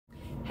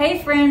Hey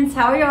friends,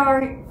 how are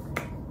y'all?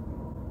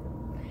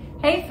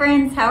 Hey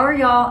friends, how are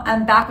y'all?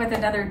 I'm back with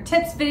another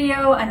tips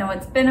video. I know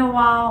it's been a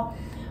while,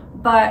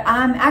 but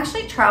I'm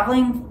actually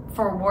traveling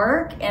for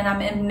work and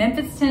I'm in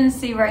Memphis,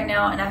 Tennessee right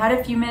now, and I had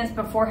a few minutes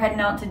before heading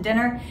out to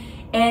dinner,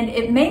 and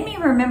it made me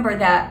remember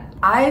that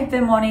I've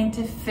been wanting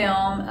to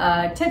film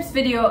a tips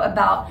video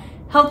about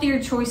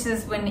healthier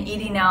choices when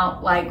eating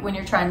out, like when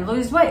you're trying to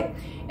lose weight.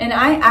 And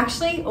I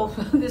actually, oh,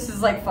 this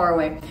is like far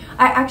away.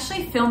 I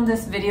actually filmed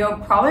this video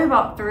probably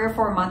about 3 or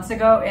 4 months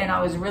ago, and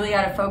I was really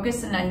out of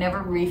focus and I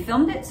never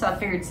refilmed it. So I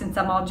figured since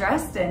I'm all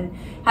dressed and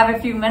have a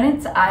few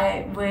minutes,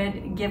 I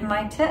would give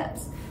my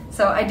tips.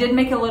 So I did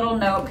make a little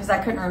note because I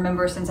couldn't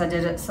remember since I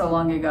did it so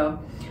long ago.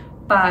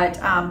 But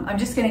I'm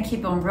just gonna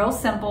keep them real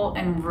simple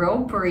and real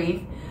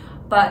brief.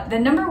 But the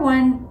number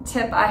one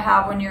tip I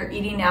have when you're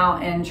eating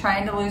out and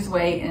trying to lose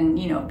weight and,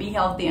 you know, be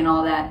healthy and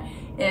all that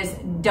is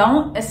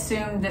don't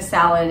assume the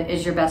salad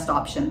is your best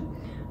option.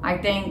 I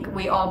think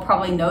we all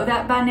probably know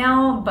that by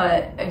now,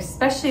 but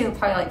especially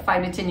probably like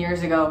 5 to 10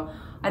 years ago,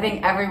 I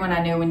think everyone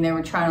I knew when they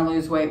were trying to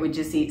lose weight would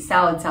just eat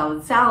salad,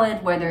 salad,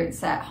 salad, whether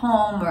it's at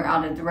home or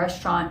out at the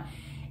restaurant.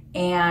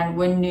 And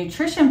when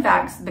nutrition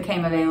facts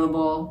became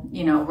available,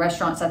 you know,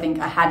 restaurants, I think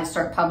I had to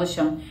start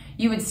publishing them,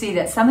 you would see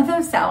that some of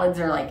those salads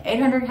are like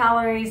 800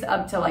 calories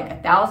up to like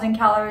 1,000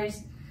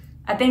 calories.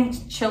 I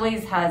think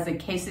Chili's has a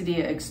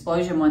quesadilla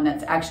explosion one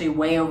that's actually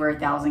way over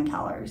 1,000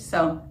 calories.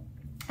 So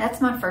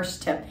that's my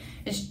first tip,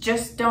 is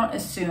just don't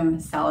assume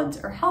salads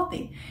are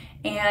healthy.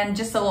 And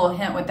just a little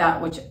hint with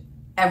that, which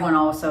everyone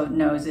also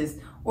knows, is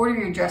order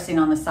your dressing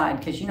on the side,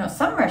 because you know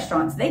some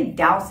restaurants, they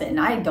douse it, and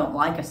I don't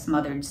like a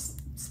smothered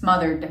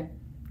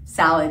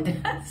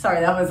salad.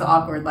 Sorry, that was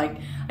awkward. Like,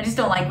 I just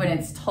don't like when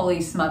it's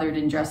totally smothered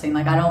in dressing.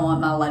 Like, I don't want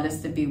my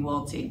lettuce to be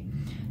wilty.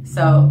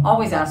 So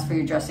always ask for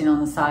your dressing on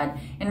the side.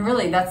 And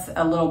really, that's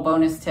a little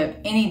bonus tip.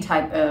 Any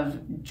type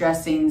of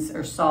dressings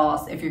or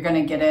sauce, if you're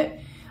gonna get it,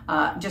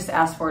 just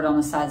ask for it on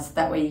the sides. So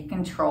that way you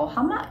control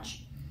how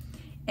much.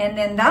 And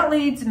then that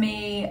leads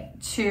me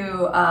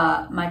to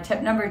my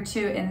tip number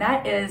 2, and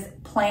that is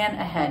plan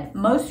ahead.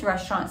 Most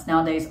restaurants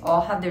nowadays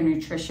all have their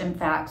nutrition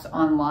facts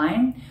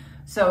online.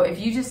 So if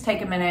you just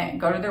take a minute,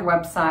 go to their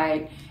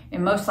website,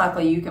 and most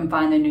likely you can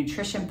find the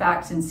nutrition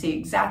facts and see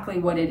exactly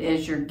what it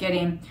is you're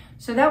getting.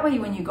 So that way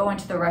when you go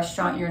into the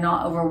restaurant, you're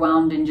not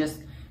overwhelmed and just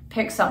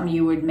pick something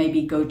you would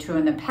maybe go to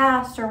in the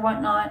past or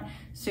whatnot.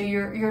 So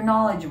you're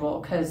knowledgeable,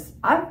 because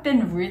I've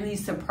been really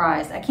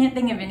surprised. I can't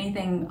think of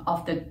anything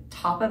off the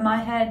top of my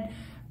head,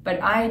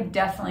 but I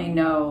definitely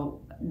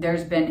know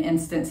there's been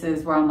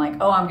instances where I'm like,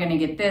 oh, I'm gonna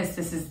get this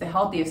is the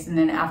healthiest. And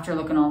then after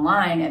looking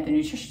online at the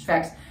nutrition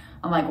facts,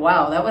 I'm like,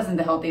 wow, that wasn't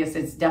the healthiest,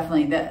 it's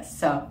definitely this.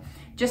 So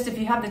just if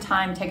you have the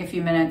time, take a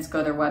few minutes, go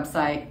to their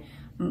website.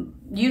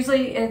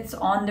 Usually it's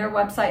on their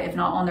website. If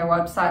not on their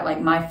website, like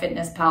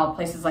MyFitnessPal,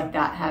 places like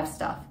that have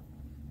stuff.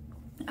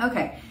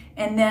 Okay,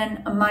 and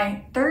then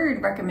my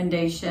third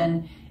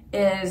recommendation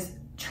is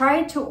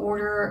try to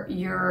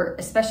order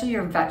especially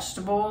your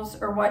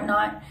vegetables or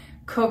whatnot,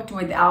 cooked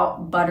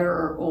without butter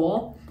or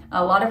oil.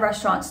 A lot of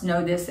restaurants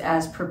know this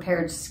as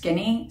prepared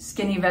skinny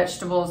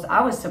vegetables.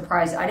 I was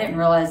surprised. I didn't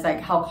realize like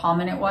how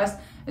common it was.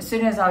 As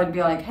soon as I would be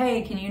like,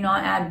 hey, can you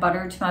not add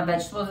butter to my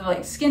vegetables? They're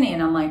like, skinny.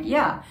 And I'm like,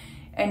 yeah.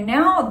 And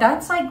now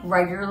that's like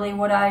regularly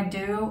what I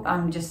do.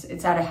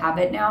 It's out of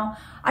habit now.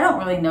 I don't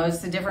really notice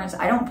the difference.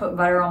 I don't put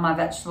butter on my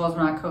vegetables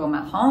when I cook them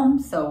at home.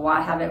 So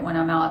why have it when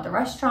I'm out at the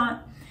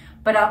restaurant?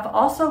 But I've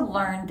also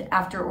learned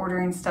after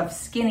ordering stuff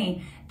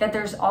skinny that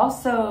there's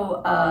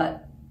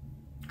also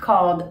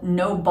called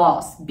No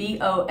Boss,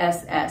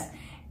 BOSS.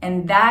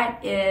 And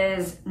that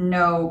is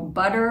no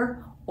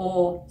butter,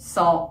 oil,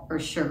 salt, or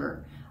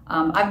sugar.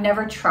 I've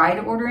never tried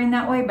ordering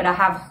that way, but I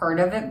have heard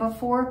of it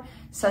before.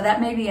 So that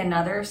may be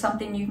another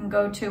something you can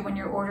go to when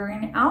you're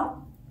ordering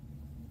out.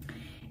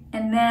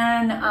 And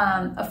then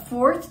a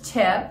fourth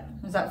tip,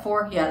 is that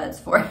 4? Yeah, that's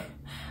 4.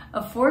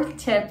 A fourth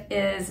tip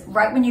is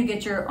right when you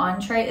get your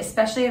entree,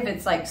 especially if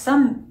it's like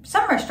some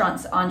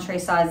restaurants' entree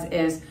size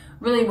is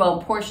really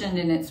well portioned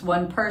and it's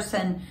one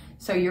person,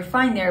 so you're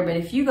fine there. But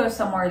if you go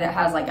somewhere that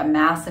has like a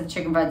massive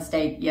chicken fried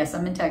steak, yes,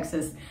 I'm in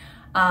Texas,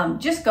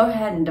 just go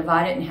ahead and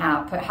divide it in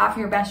half. Put half of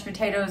your mashed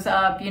potatoes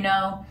up, you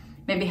know,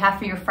 maybe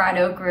half of your fried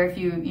okra if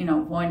you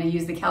want to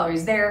use the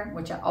calories there,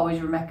 which I always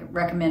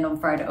recommend on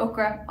fried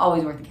okra,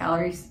 always worth the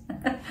calories.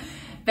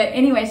 But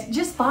anyways,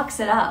 just box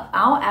it up.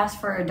 I'll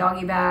ask for a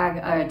doggy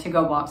bag,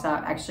 to-go box. I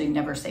actually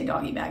never say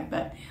doggy bag,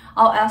 but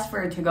I'll ask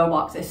for a to-go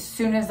box as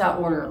soon as I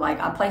order. Like,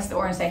 I place the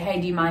order and say, hey,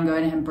 do you mind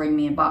going ahead and bring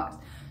me a box?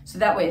 So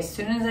that way, as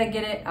soon as I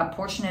get it, I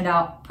portion it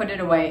out, put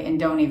it away, and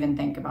don't even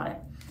think about it.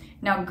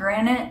 Now,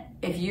 granted,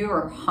 if you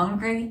are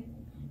hungry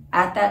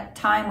at that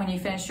time when you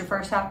finish your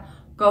first half,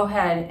 go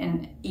ahead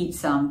and eat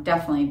some,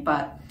 definitely.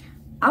 But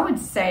I would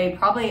say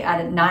probably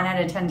 9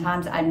 out of 10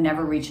 times, I'd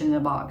never reach into the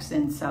box.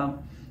 And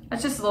so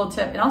that's just a little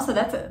tip. And also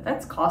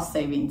that's cost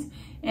savings.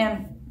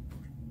 And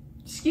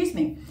excuse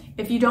me,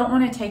 if you don't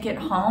want to take it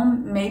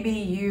home, maybe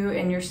you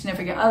and your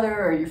significant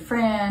other or your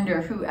friend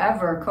or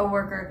whoever,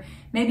 coworker,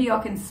 maybe y'all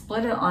can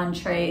split an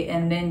entree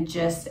and then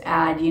just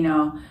add, you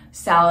know,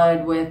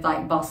 salad with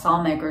like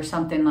balsamic or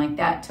something like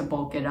that to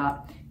bulk it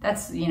up.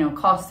 That's, you know,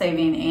 cost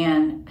saving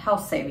and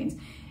health savings.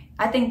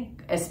 I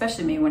think,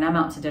 especially me, when I'm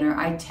out to dinner,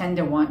 I tend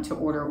to want to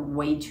order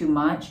way too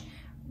much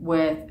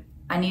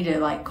I need to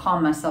like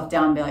calm myself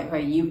down and be like,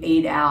 hey, you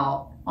ate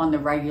out on the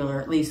regular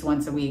at least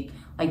once a week.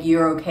 Like,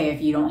 you're okay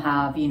if you don't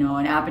have, you know,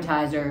 an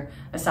appetizer,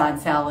 a side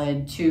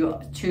salad,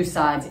 two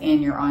sides,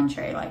 and your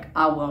entree. Like,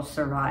 I will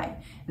survive.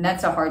 And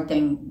that's a hard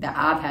thing that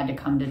I've had to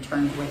come to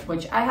terms with,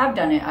 which I have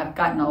done it. I've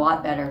gotten a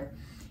lot better.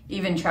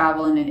 Even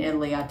traveling in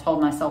Italy, I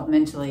told myself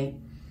mentally,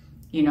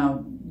 you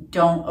know,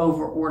 don't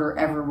over order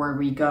everywhere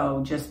we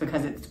go just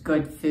because it's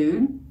good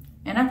food.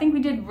 And I think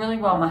we did really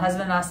well. My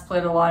husband and I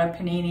split a lot of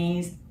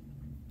paninis.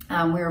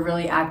 We were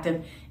really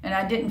active, and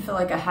I didn't feel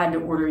like I had to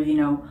order, you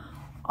know,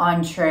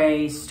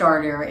 entree,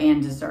 starter,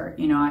 and dessert.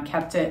 You know, I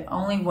kept it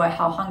only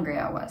how hungry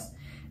I was.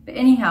 But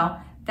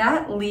anyhow,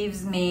 that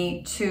leaves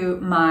me to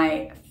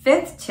my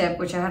 5th tip,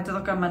 which I have to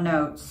look on my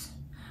notes.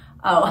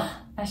 Oh,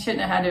 I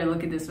shouldn't have had to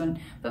look at this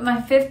one. But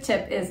my 5th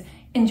tip is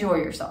enjoy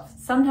yourself.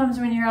 Sometimes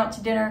when you're out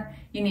to dinner,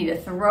 you need to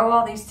throw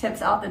all these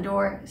tips out the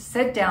door,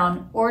 sit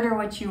down, order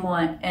what you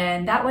want,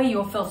 and that way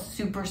you'll feel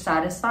super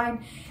satisfied.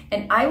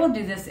 And I will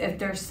do this if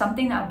there's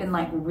something I've been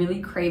like really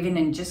craving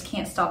and just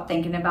can't stop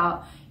thinking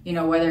about, you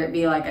know, whether it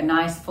be like a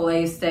nice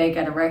filet steak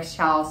at a Rush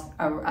House,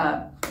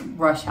 a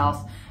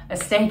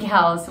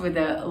steakhouse with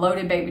a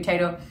loaded baked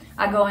potato.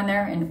 I go in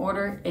there and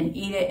order and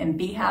eat it and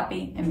be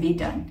happy and be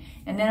done.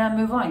 And then I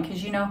move on,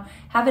 because, you know,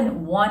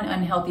 having one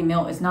unhealthy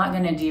meal is not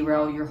going to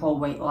derail your whole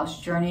weight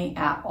loss journey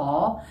at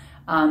all.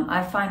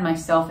 I find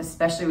myself,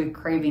 especially with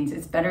cravings,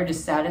 it's better to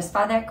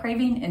satisfy that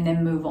craving and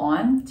then move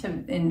on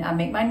and I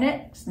make my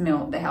next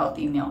meal the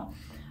healthy meal.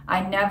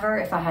 I never,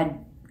 if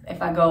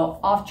I go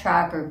off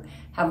track or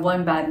have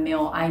one bad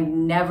meal, I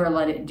never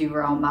let it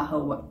derail my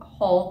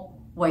whole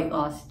weight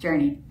loss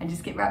journey. I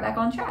just get right back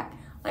on track.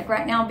 Like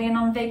right now, being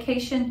on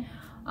vacation,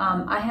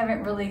 I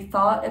haven't really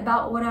thought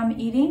about what I'm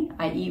eating.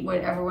 I eat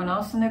what everyone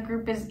else in the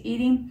group is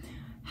eating.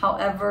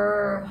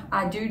 However,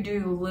 I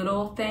do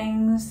little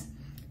things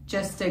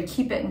just to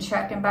keep it in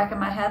check in back of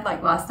my head.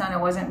 Like last night, I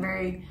wasn't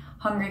very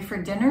hungry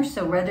for dinner.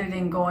 So rather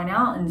than going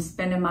out and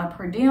spending my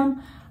per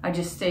diem, I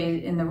just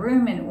stayed in the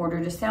room and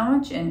ordered a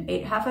sandwich and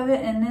ate half of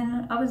it, and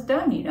then I was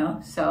done, you know?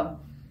 So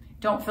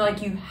don't feel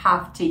like you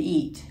have to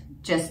eat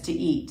just to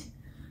eat.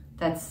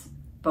 That's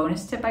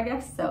bonus tip, I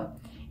guess. So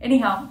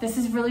anyhow, this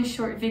is a really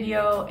short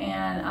video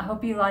and I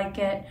hope you like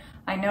it.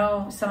 I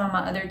know some of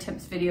my other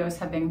tips videos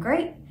have been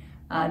great.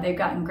 They've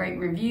gotten great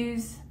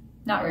reviews,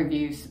 not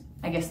reviews,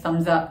 I guess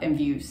thumbs up and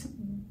views,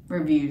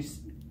 reviews.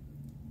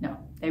 No,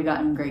 they've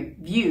gotten great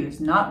views,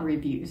 not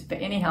reviews.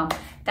 But anyhow,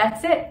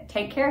 that's it.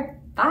 Take care.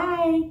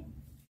 Bye.